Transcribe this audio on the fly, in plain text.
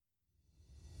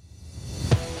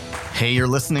Hey, you're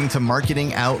listening to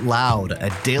Marketing Out Loud,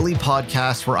 a daily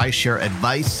podcast where I share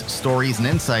advice, stories, and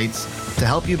insights to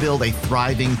help you build a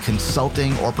thriving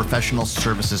consulting or professional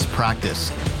services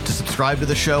practice. To subscribe to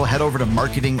the show, head over to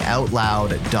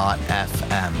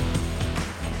marketingoutloud.fm.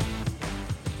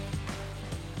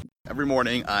 Every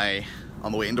morning,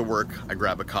 on the way into work, I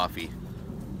grab a coffee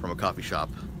from a coffee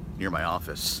shop near my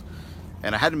office.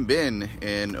 And I hadn't been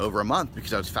in over a month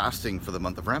because I was fasting for the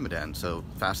month of Ramadan. So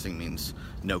fasting means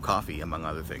no coffee, among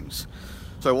other things.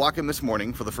 So I walk in this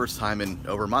morning for the first time in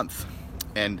over a month.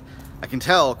 And I can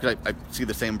tell, because I see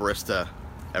the same barista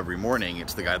every morning.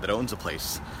 It's the guy that owns the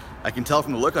place. I can tell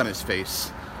from the look on his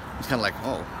face, he's kind of like,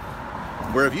 oh,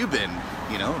 where have you been?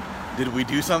 Did we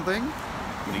do something?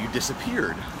 You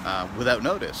disappeared without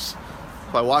notice.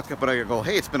 So I walk up and I go,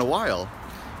 hey, it's been a while.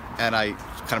 And I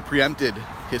kind of preempted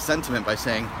his sentiment by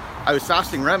saying, I was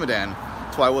fasting Ramadan,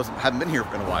 so I hadn't been here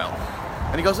in a while.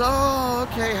 And he goes, oh,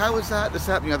 okay, how was that? This,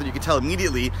 that, and the other. You could tell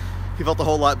immediately he felt a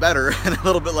whole lot better and a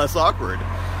little bit less awkward.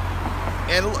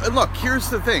 And look, here's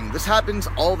the thing. This happens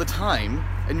all the time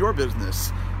in your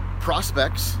business.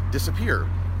 Prospects disappear.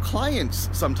 Clients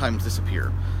sometimes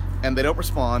disappear. And they don't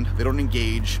respond. They don't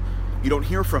engage. You don't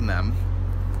hear from them,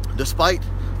 despite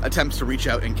attempts to reach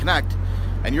out and connect.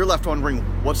 And you're left wondering,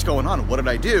 what's going on? What did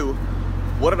I do?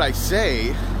 What did I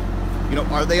say?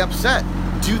 Are they upset?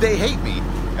 Do they hate me?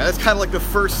 And that's kind of like the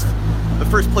first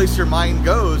place your mind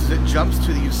goes. It jumps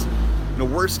to these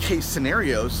worst case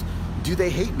scenarios. Do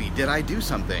they hate me? Did I do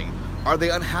something? Are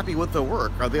they unhappy with the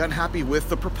work? Are they unhappy with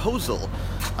the proposal?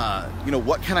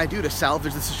 What can I do to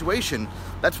salvage the situation?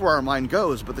 That's where our mind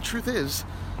goes. But the truth is,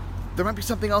 there might be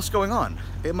something else going on.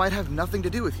 It might have nothing to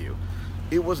do with you.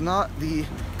 It was not the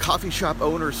coffee shop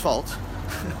owner's fault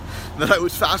that I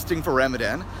was fasting for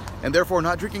Ramadan and therefore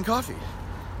not drinking coffee.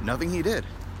 Nothing he did.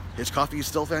 His coffee is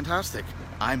still fantastic.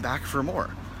 I'm back for more,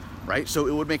 right? So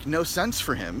it would make no sense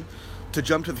for him to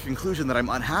jump to the conclusion that I'm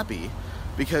unhappy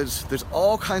because there's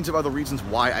all kinds of other reasons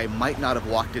why I might not have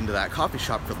walked into that coffee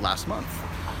shop for the last month.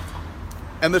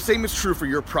 And the same is true for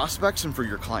your prospects and for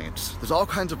your clients. There's all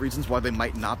kinds of reasons why they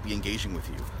might not be engaging with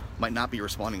you, might not be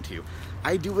responding to you.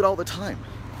 I do it all the time.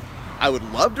 I would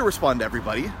love to respond to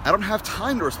everybody. I don't have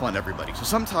time to respond to everybody. So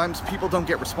sometimes people don't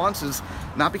get responses,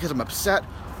 not because I'm upset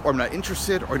or I'm not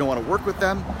interested or I don't want to work with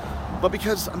them, but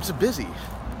because I'm so busy.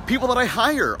 People that I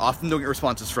hire often don't get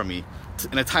responses from me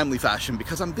in a timely fashion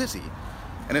because I'm busy.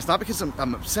 And it's not because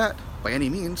I'm upset by any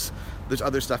means. There's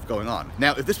other stuff going on.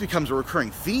 Now, if this becomes a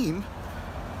recurring theme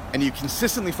and you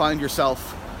consistently find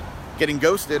yourself getting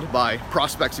ghosted by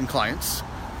prospects and clients,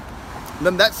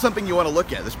 then that's something you want to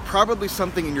look at. There's probably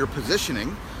something in your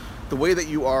positioning, the way that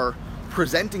you are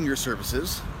presenting your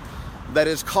services, that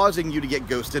is causing you to get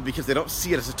ghosted because they don't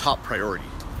see it as a top priority.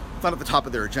 It's not at the top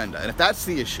of their agenda. And if that's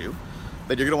the issue,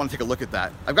 then you're going to want to take a look at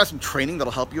that. I've got some training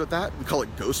that'll help you with that. We call it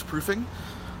ghost proofing.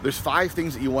 There's 5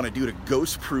 things that you want to do to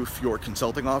ghost proof your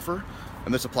consulting offer,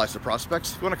 and this applies to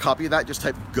prospects. If you want to copy that, just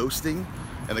type ghosting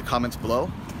in the comments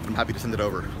below. I'm happy to send it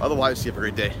over. Otherwise, you have a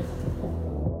great day.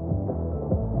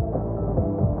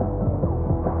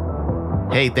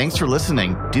 Hey, thanks for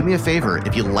listening. Do me a favor,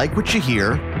 if you like what you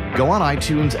hear, go on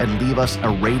iTunes and leave us a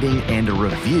rating and a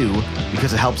review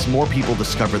because it helps more people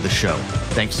discover the show.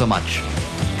 Thanks so much.